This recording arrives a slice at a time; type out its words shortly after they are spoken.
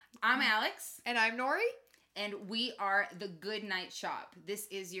I'm Alex. And I'm Nori. And we are the Goodnight Shop. This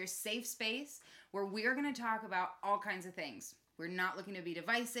is your safe space where we're going to talk about all kinds of things. We're not looking to be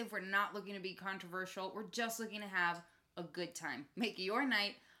divisive. We're not looking to be controversial. We're just looking to have a good time. Make your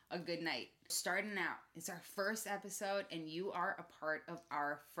night a good night. Starting out, it's our first episode and you are a part of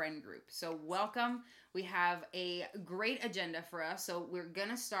our friend group. So welcome. We have a great agenda for us. So we're going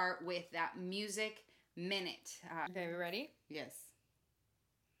to start with that music minute. Okay, we ready? Yes.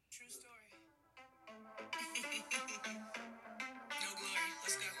 True story. No glory.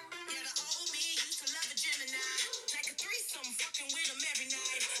 Let's go. Yeah, the old me used to love a Gemini. Like a threesome, fucking with him every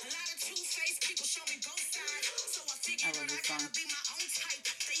night. A lot of two-faced people show me both sides. So I figured love out this I gotta song. be my own type.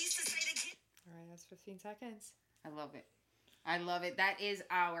 They used to say they get. All right, that's 15 seconds. I love it. I love it. That is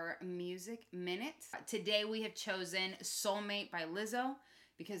our music minute. Today we have chosen Soulmate by Lizzo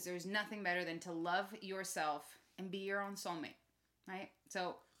because there's nothing better than to love yourself and be your own soulmate, right?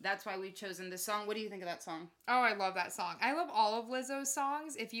 So that's why we've chosen this song. What do you think of that song? Oh, I love that song. I love all of Lizzo's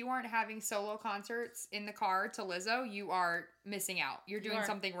songs. If you aren't having solo concerts in the car to Lizzo, you are missing out. You're doing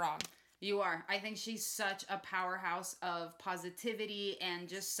something wrong. You are. I think she's such a powerhouse of positivity and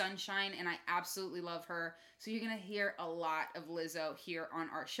just sunshine, and I absolutely love her. So you're going to hear a lot of Lizzo here on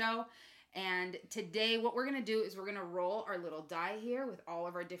our show. And today what we're going to do is we're going to roll our little die here with all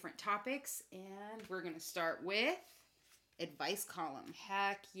of our different topics, and we're going to start with advice column.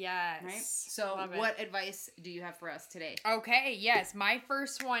 Heck yes. Right? So what advice do you have for us today? Okay, yes. My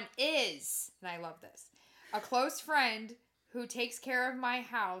first one is, and I love this, a close friend who takes care of my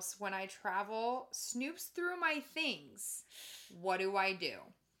house when I travel, snoops through my things. What do I do?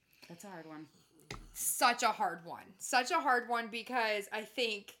 That's a hard one. Such a hard one. Such a hard one because I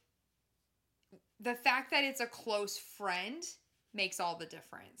think the fact that it's a close friend makes all the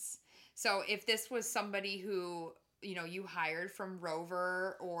difference. So if this was somebody who, you know, you hired from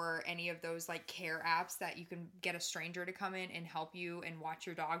Rover or any of those like care apps that you can get a stranger to come in and help you and watch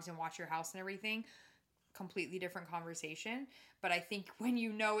your dogs and watch your house and everything, completely different conversation. But I think when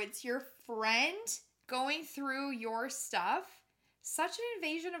you know it's your friend going through your stuff, such an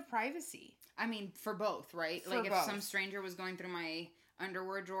invasion of privacy. I mean, for both, right? For like if both. some stranger was going through my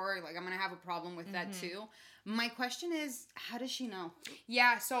underwear drawer, like I'm going to have a problem with that too. My question is, how does she know?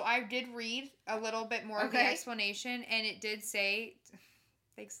 Yeah, so I did read a little bit more of the explanation, and it did say,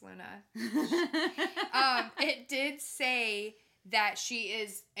 thanks, Luna. It did say that she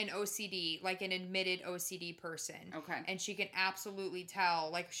is an OCD, like an admitted OCD person. Okay. And she can absolutely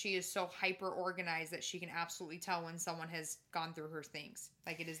tell, like she is so hyper organized that she can absolutely tell when someone has gone through her things.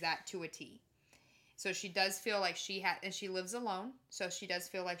 Like it is that to a T. So she does feel like and she lives alone, so she does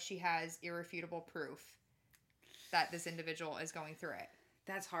feel like she has irrefutable proof that this individual is going through it.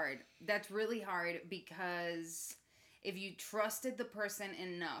 That's hard. That's really hard because if you trusted the person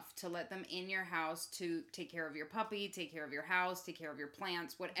enough to let them in your house to take care of your puppy, take care of your house, take care of your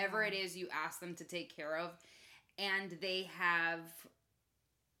plants, whatever it is you ask them to take care of, and they have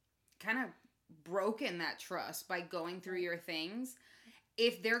kind of broken that trust by going through your things,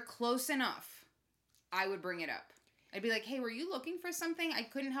 if they're close enough, I would bring it up. I'd be like, hey, were you looking for something? I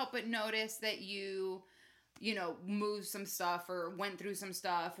couldn't help but notice that you moved some stuff or went through some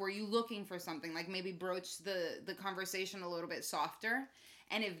stuff. Were you looking for something? Like maybe broach the conversation a little bit softer.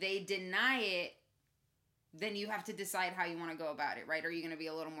 And if they deny it, then you have to decide how you want to go about it, right? Are you going to be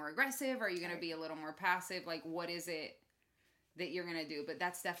a little more aggressive? Are you going to be a little more passive? Like, what is it that you're going to do? But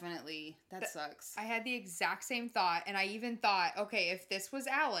that's definitely, that sucks. I had the exact same thought. And I even thought, okay, if this was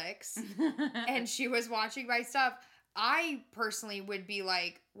Alex and she was watching my stuff, I personally would be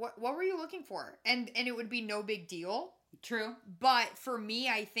like, what were you looking for? And it would be no big deal. True. But for me,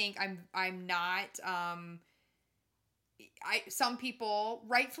 I think I'm not, some people,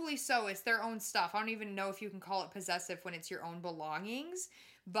 rightfully so, it's their own stuff. I don't even know if you can call it possessive when it's your own belongings,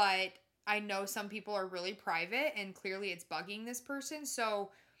 but I know some people are really private and clearly it's bugging this person. So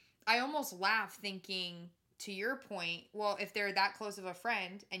I almost laugh thinking, to your point, well, if they're that close of a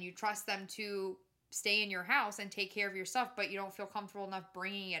friend and you trust them to stay in your house and take care of your stuff, but you don't feel comfortable enough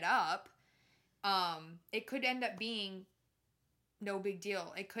bringing it up, it could end up being no big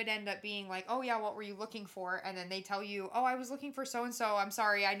deal. It could end up being like, oh yeah, what were you looking for? And then they tell you, oh, I was looking for so-and-so. I'm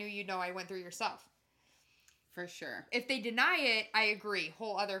sorry. I knew you'd know I went through your stuff. For sure. If they deny it, I agree.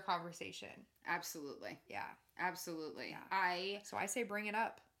 Whole other conversation. Absolutely. Yeah. Absolutely. Yeah. So I say bring it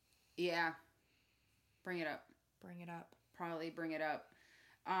up. Yeah. Bring it up. Bring it up. Probably bring it up.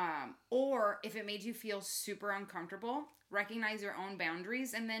 Or if it made you feel super uncomfortable, recognize your own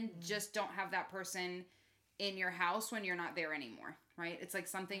boundaries and then just don't have that person in your house when you're not there anymore, right? It's like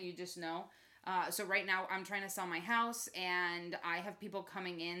something you just know. So right now I'm trying to sell my house, and I have people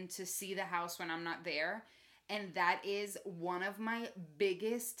coming in to see the house when I'm not there. And that is one of my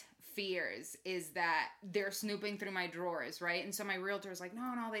biggest fears, is that they're snooping through my drawers, right? And so my realtor is like,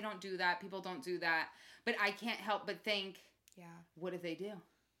 no, they don't do that. People don't do that. But I can't help but think, what if they do,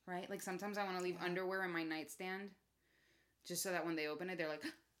 right? Like sometimes I want to leave underwear in my nightstand just so that when they open it, they're like,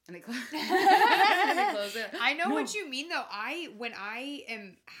 and they close, and they close it. I know what you mean, though. When I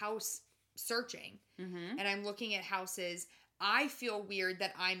am house searching and I'm looking at houses, I feel weird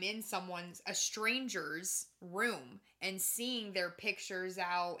that I'm in a stranger's room and seeing their pictures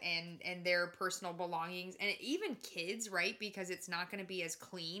out and their personal belongings, and even kids, right? Because it's not going to be as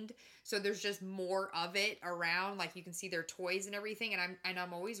cleaned. So there's just more of it around. Like you can see their toys and everything. And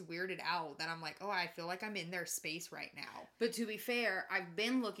I'm always weirded out that I'm like, oh, I feel like I'm in their space right now. But to be fair, I've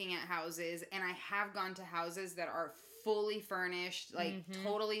been looking at houses, and I have gone to houses that are fully furnished, like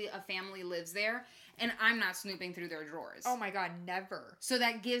totally a family lives there, and I'm not snooping through their drawers. Oh my God, never. So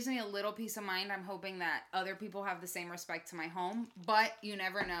that gives me a little peace of mind. I'm hoping that other people have the same respect to my home, but you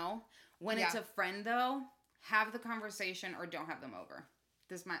never know. When it's a friend, though, have the conversation or don't have them over.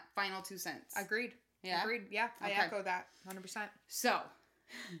 This is my final 2 cents. Agreed. Yeah? Agreed. Yeah, I echo that 100%. So,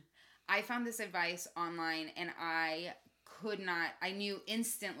 I found this advice online, and I knew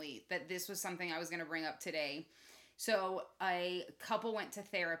instantly that this was something I was going to bring up today. So a couple went to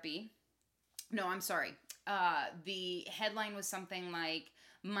therapy. No, I'm sorry. The headline was something like,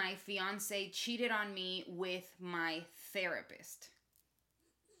 my fiance cheated on me with my therapist.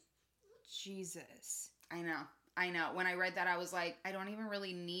 Jesus. I know. When I read that, I was like, I don't even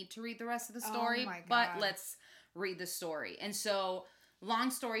really need to read the rest of the story, Oh my God. but let's read the story. And so,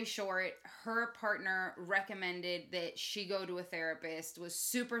 long story short, her partner recommended that she go to a therapist, was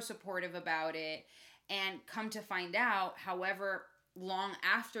super supportive about it. And come to find out, however long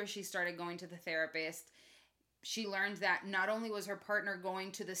after she started going to the therapist, she learned that not only was her partner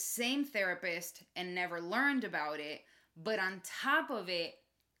going to the same therapist and never learned about it, but on top of it,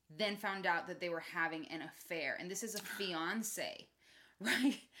 then found out that they were having an affair. And this is a fiance,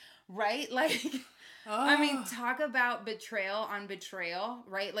 right? Right? Like, I mean, talk about betrayal on betrayal,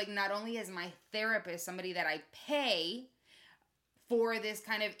 right? Like, not only is my therapist somebody that I pay for this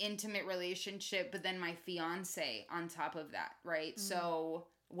kind of intimate relationship, but then my fiance on top of that, right? So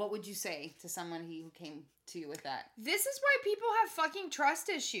what would you say to someone who came to you with that? This is why people have fucking trust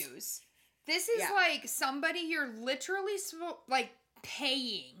issues. This is like somebody you're literally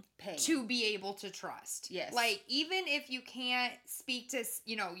paying to be able to trust. Yes. Like, even if you can't speak to,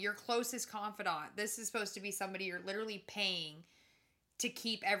 your closest confidant, this is supposed to be somebody you're literally paying to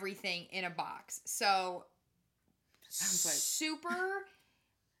keep everything in a box. So super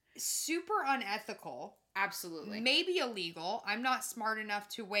unethical. Absolutely. Maybe illegal. I'm not smart enough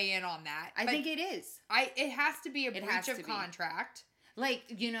to weigh in on that. I think it is. It has to be a breach of contract. Like,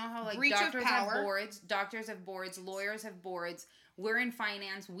 you know how like breach doctors of power. have boards, lawyers have boards. We're in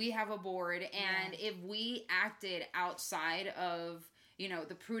finance, we have a board, and if we acted outside of,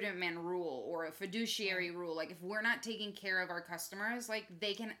 the prudent man rule or a fiduciary rule, like if we're not taking care of our customers, like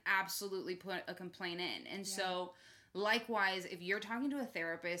they can absolutely put a complaint in. And so likewise, if you're talking to a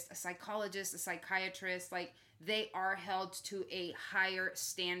therapist, a psychologist, a psychiatrist, like they are held to a higher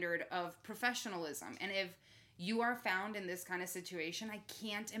standard of professionalism. And if you are found in this kind of situation, I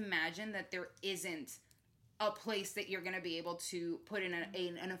can't imagine that there isn't a place that you're going to be able to put in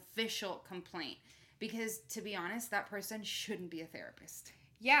an official complaint. Because to be honest, that person shouldn't be a therapist.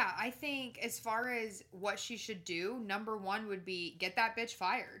 Yeah, I think as far as what she should do, number one would be get that bitch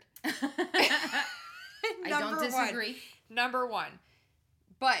fired. I don't disagree. Number one.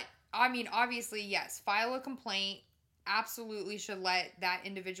 But, I mean, obviously, yes, file a complaint. Absolutely should let that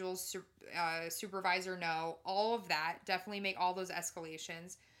individual's supervisor know. All of that. Definitely make all those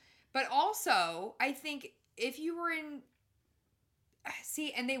escalations. But also, I think if you were in...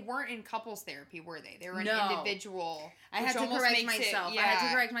 See, and they weren't in couples therapy, were they? They were in individual. I had to correct myself. I had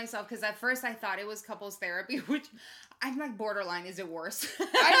to correct myself because at first I thought it was couples therapy, which I'm like borderline. Is it worse?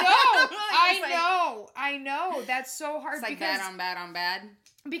 I know. That's so hard. It's like bad on bad on bad.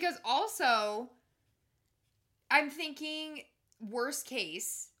 Because also, I'm thinking worst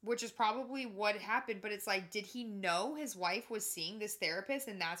case, which is probably what happened, but it's like, did he know his wife was seeing this therapist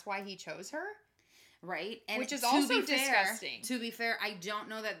and that's why he chose her? Right? And which is also disgusting. To be fair, I don't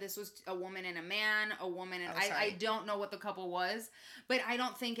know that this was a woman and a man, I don't know what the couple was, but I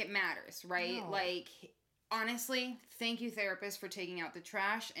don't think it matters, right? No. Like, honestly, thank you, therapist, for taking out the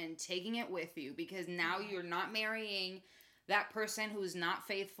trash and taking it with you, because now you're not marrying that person who's not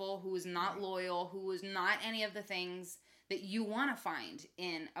faithful, who is not loyal, who is not any of the things that you want to find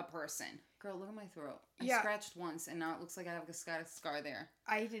in a person. Girl, look at my throat. I Yeah. scratched once, and now it looks like I have a scar there.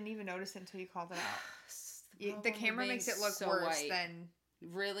 I didn't even notice it until you called it out. The problem camera with makes it being look so worse white. than...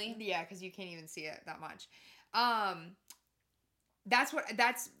 Really? Yeah, because you can't even see it that much. That's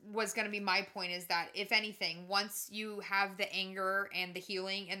was going to be my point, is that if anything, once you have the anger and the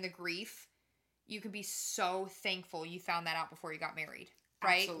healing and the grief, you can be so thankful you found that out before you got married.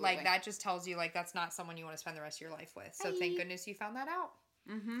 Right? Absolutely. Like, that just tells you, like, that's not someone you want to spend the rest of your life with. So thank Bye. goodness you found that out.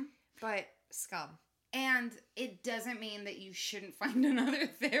 Mm-hmm. But scum. And it doesn't mean that you shouldn't find another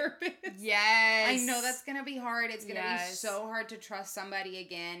therapist. Yes. I know that's going to be hard. It's going to be Yes. so hard to trust somebody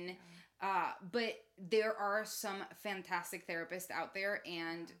again. But there are some fantastic therapists out there,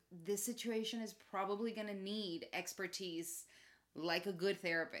 and this situation is probably going to need expertise like a good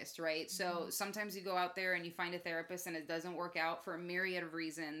therapist, right? So sometimes you go out there and you find a therapist and it doesn't work out for a myriad of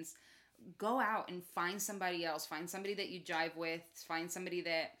reasons. Go out and find somebody else. Find somebody that you jive with. Find somebody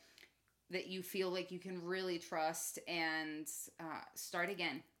that you feel like you can really trust, and start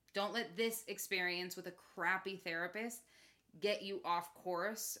again. Don't let this experience with a crappy therapist get you off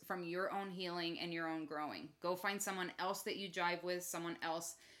course from your own healing and your own growing. Go find someone else that you jive with, someone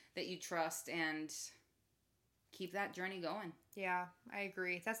else that you trust, and keep that journey going. Yeah, I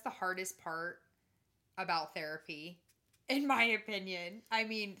agree. That's the hardest part about therapy, in my opinion. I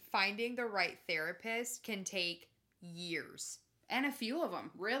mean, finding the right therapist can take years. And a few of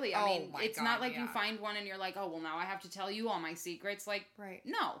them, really. I Oh mean, my it's God, not like yeah. you find one and you're like, oh, well, now I have to tell you all my secrets. Like, Right.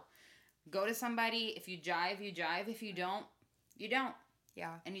 no. Go to somebody. If you jive, you jive. If you don't, you don't.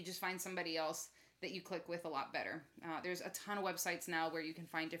 Yeah. And you just find somebody else that you click with a lot better. There's a ton of websites now where you can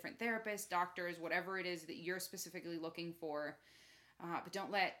find different therapists, doctors, whatever it is that you're specifically looking for. But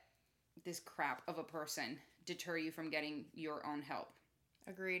don't let this crap of a person deter you from getting your own help.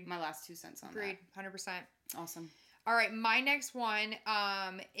 Agreed. My last 2 cents on Agreed. 100%. that. Awesome. All right, my next one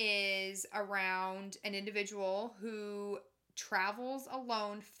is around an individual who travels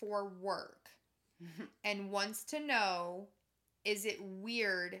alone for work and wants to know, is it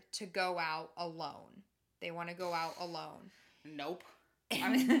weird to go out alone? They want to go out alone. Nope.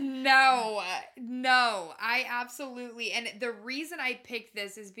 No, I absolutely, and the reason I picked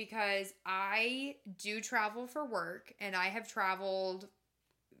this is because I do travel for work, and I have traveled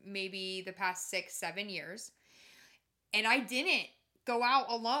maybe the past 6-7 years. And I didn't go out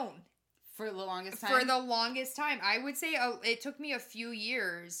alone. For the longest time? For the longest time. I would say it took me a few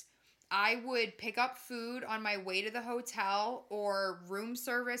years. I would pick up food on my way to the hotel or room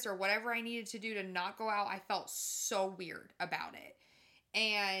service or whatever I needed to do to not go out. I felt so weird about it.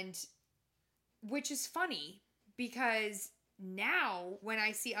 And which is funny because now when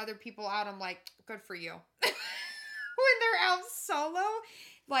I see other people out, I'm like, good for you. When they're out solo,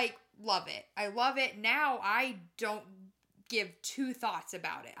 like, love it. I love it. Now I don't give two thoughts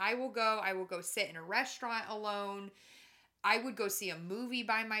about it. I will go sit in a restaurant alone. I would go see a movie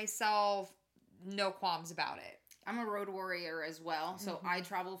by myself. No qualms about it. I'm a road warrior as well. So I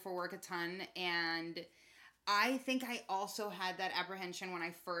travel for work a ton, and I think I also had that apprehension when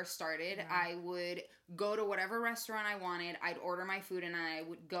I first started. Yeah. I would go to whatever restaurant I wanted. I'd order my food and I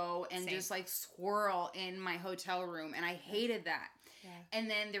would go and Same. just like swirl in my hotel room. And I hated that. Yeah. And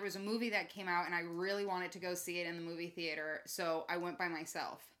then there was a movie that came out and I really wanted to go see it in the movie theater. So I went by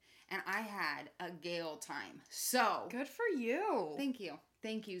myself and I had a gale time. So Good for you. Thank you.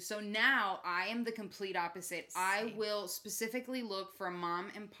 Thank you. So now I am the complete opposite. I Same. will specifically look for a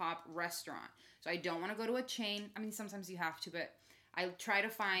mom and pop restaurant. So I don't want to go to a chain. I mean, sometimes you have to, but I try to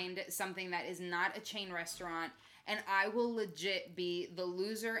find something that is not a chain restaurant. And I will legit be the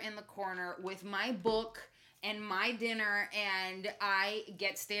loser in the corner with my book and my dinner, and I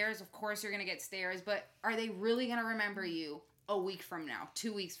get stares. Of course you're going to get stares, but are they really going to remember you a week from now,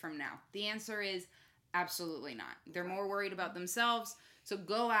 2 weeks from now? The answer is absolutely not. They're more worried about themselves. So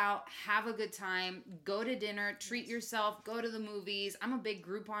go out, have a good time, go to dinner, treat yourself, go to the movies. I'm a big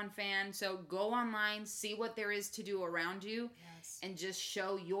Groupon fan, so go online, see what there is to do around you, and just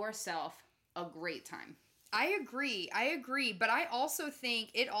show yourself a great time. I agree. But I also think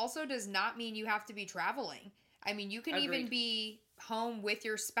it also does not mean you have to be traveling. I mean, you can even Agreed. be home with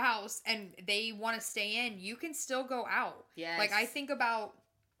your spouse and they want to stay in. You can still go out. Yes. Like, I think about,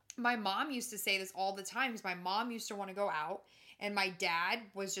 my mom used to say this all the time because my mom used to want to go out. And my dad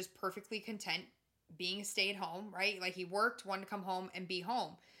was just perfectly content being a stay-at-home, right? Like, he worked, wanted to come home and be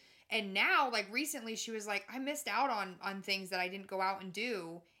home. And now, like, recently she was like, I missed out on things that I didn't go out and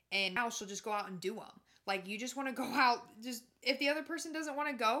do. And now she'll just go out and do them. Like, you just want to go out. Just, if the other person doesn't want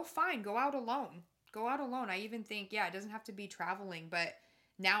to go, fine, go out alone. Go out alone. I even think, yeah, it doesn't have to be traveling. But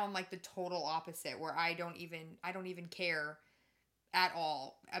now I'm like the total opposite, where I don't even care at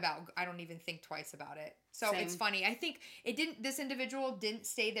all about, I don't even think twice about it. So Same. it's funny. I think this individual didn't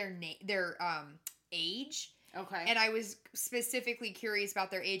say their age. Okay. And I was specifically curious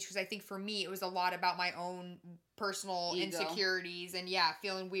about their age because I think for me, it was a lot about my own personal Ego. insecurities and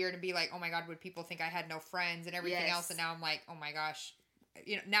feeling weird and be like, oh my God, would people think I had no friends and everything else? And now I'm like, oh my gosh.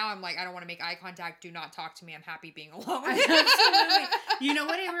 Now I'm like, I don't want to make eye contact. Do not talk to me. I'm happy being alone. Absolutely. You know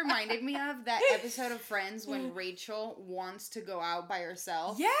what it reminded me of? That episode of Friends when Rachel wants to go out by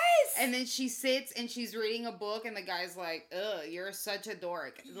herself. Yes. And then she sits and she's reading a book and the guy's like, ugh, you're such a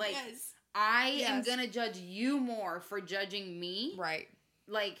dork. Like, yes. I am going to judge you more for judging me. Right.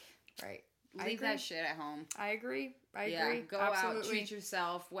 Like, right. Leave that shit at home. I agree. I agree. Go Absolutely. out, treat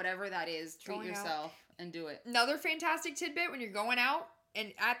yourself, whatever that is, treat yourself and do it. Another fantastic tidbit when you're going out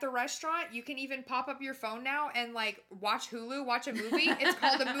and at the restaurant, you can even pop up your phone now and like watch Hulu, watch a movie. It's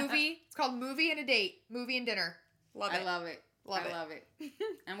called a movie. It's called Movie and a Date, Movie and Dinner. Love it. I love it. I love it.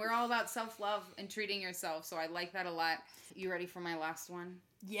 And we're all about self-love and treating yourself, so I like that a lot. You ready for my last one?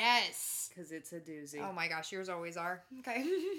 Yes. Because it's a doozy. Oh my gosh, yours always are. Okay.